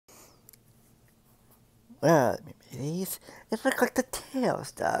It looks like the tail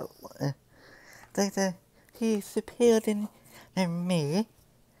style. That he's superior than me.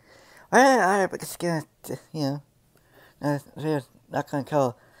 I'm just gonna, they're not gonna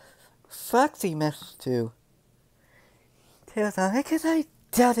call Foxy mess to tails on it because I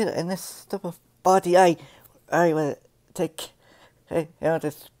doubted it in this stupid body. I would take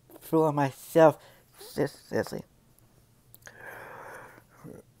this for myself. Seriously.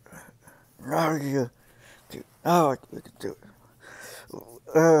 No, you can do it.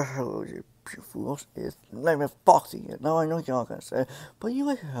 Hello, you fools. His name is Foxy. Now I know y'all gonna say, but you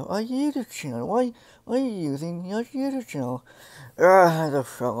have a YouTube channel. Why are you using your YouTube channel? I just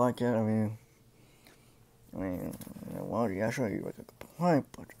felt like it. Well, yeah, sure you make a complaint,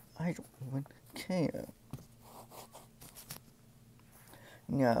 but I don't even care.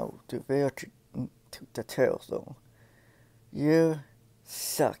 Now, to the tails though. You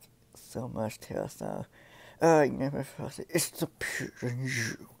suck so much, tails now. I never thought it's the pure in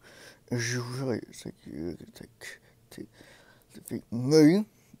you. You really think you can to defeat me?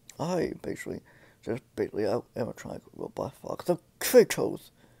 I basically out ever trying to go by Fox. The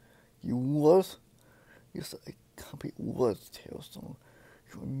Kratos! You said a complete was Tailstone.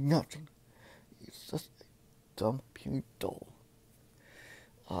 You're nothing. You're just a dumb puny doll.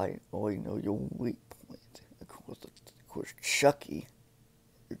 I only know your weak point. Of course, Chucky.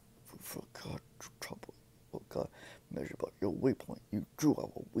 For God's trouble. Oh God, measure about your weak point. You do have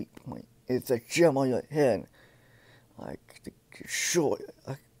a weak point. It's a gem on your head. I can show you.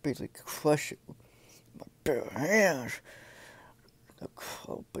 I can basically crush it with my bare hands.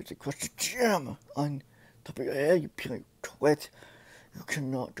 I'll basically crush the gem on top of your head, you puny twit. You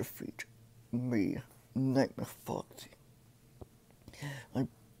cannot defeat me, Nightmare Foxy. I'm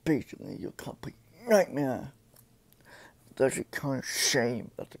basically your complete nightmare. That's a kind of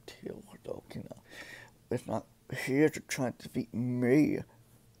shame that the tail dog, it's not here to try to defeat me,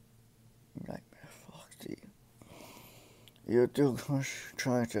 Nightmare Foxy. You're still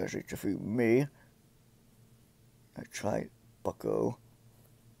trying to actually defeat me. I tried, bucko,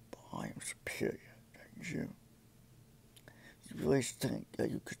 but I am superior than you. You really think that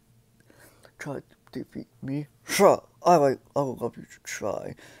you could try to defeat me? Sure, I will love you to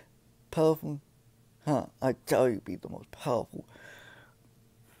try. Powerful? Huh, I doubt you'd be the most powerful.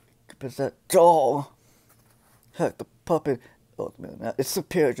 Because that doll, heck, the puppet, oh man, now it's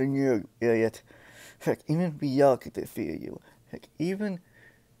superior than you idiot. Heck, even Miyagi could defeat you. Heck, even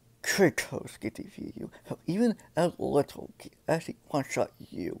Kratos could defeat you. Heck, even Little could actually one-shot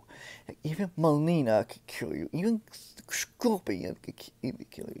you. Heck, even Melina could kill you. Even Scorpion could even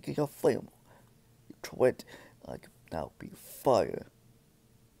kill you. Get your flame. You twit, I could now be fire.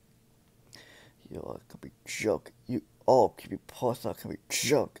 You all can be joke. You all can be paused out can be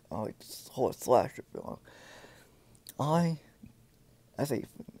joke. I like this whole slasher film. As a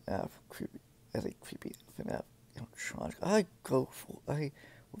creepy FNAF animatronic, I go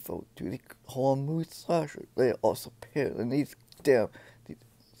to the horror movie slasher. They are also paired, and these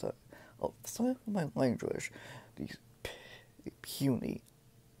sorry for my language, these puny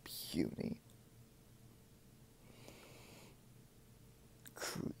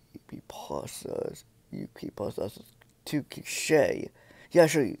creepypastas. You creepypastas too cliche. Yeah,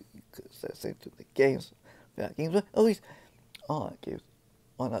 sure, you could say the same to the games. But at least games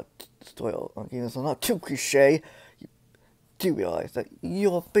are not story on games are not too cliche. You do realize that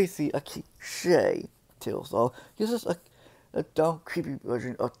you are basically a cliche Tailsaw. You're just a dumb, creepy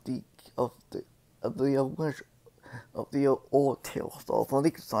version of the old Tailsaw from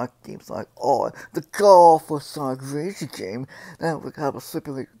the Sonic games like the God for Sonic Racing game that would have a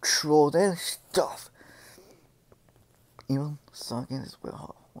slipping control and stuff. Even Sonic games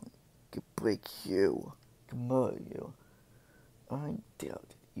will could break you, could murder you. I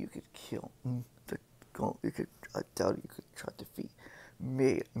doubt you could kill I doubt you could try to defeat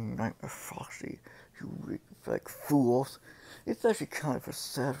me, Nightmare Foxy. You like fools. It's actually kind of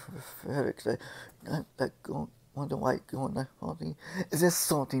sad for pathetic that wonder why you're going that funny. Is this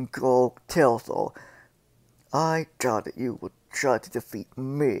something called Tailsaw? I doubt that you would try to defeat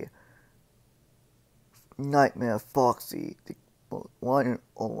me, Nightmare Foxy, the one and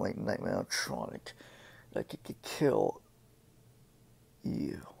only Nightmare Electronic that could kill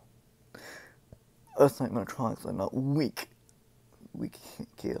you. Us Nightmare Electronics are not weak. We can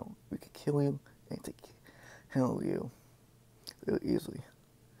kill. We can kill you and kill you really easily.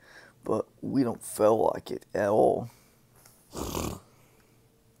 But we don't feel like it at all.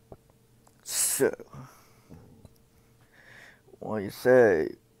 So, what do you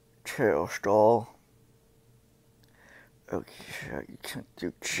say, Tailstall? Okay, you can't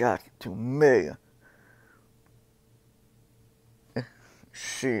do jack to me.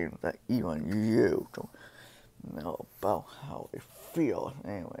 shame that even you don't know about how it feels.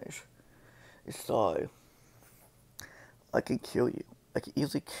 Anyways, sorry. I can kill you. I can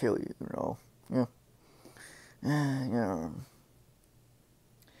easily kill you, you know. Yeah. Yeah.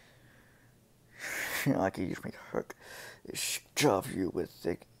 I can use my hook to shove you with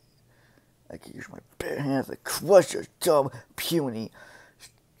it. I can use my bare hands to crush your dumb, puny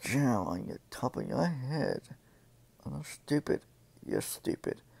jam on your top of your head. I'm stupid. You're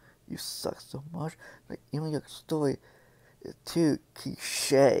stupid. You suck so much. Like, even your story is too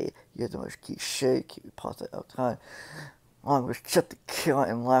cliche. You're the most cliche pasta of time. I'm gonna shut the killer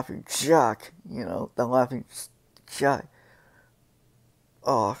and laughing Jack. You know, the laughing Jack.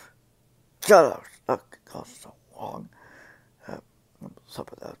 Oh, shut up. Oh, God, so long. I'm sorry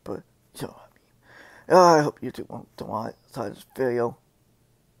about that, but you know what I mean. I hope you two don't want to side this video.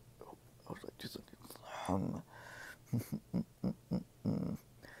 I was like, do something.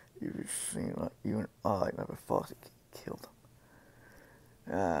 You seem like you and I remember Foxy killed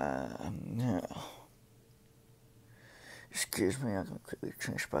him. Now, excuse me, I'm gonna quickly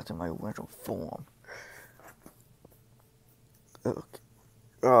change back to my original form.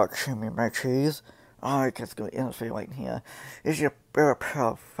 Okay, me my cheese. I guess gonna end this video right here. It's your bear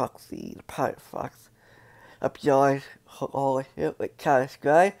pal Foxy, the pirate fox. Hope you guys all hit like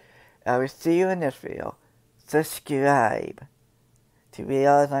subscribe. I will see you in this video. Subscribe to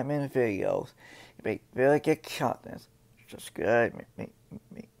realize I'm in videos. You make really good content. Subscribe me,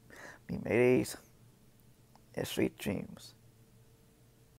 mateys, and sweet dreams.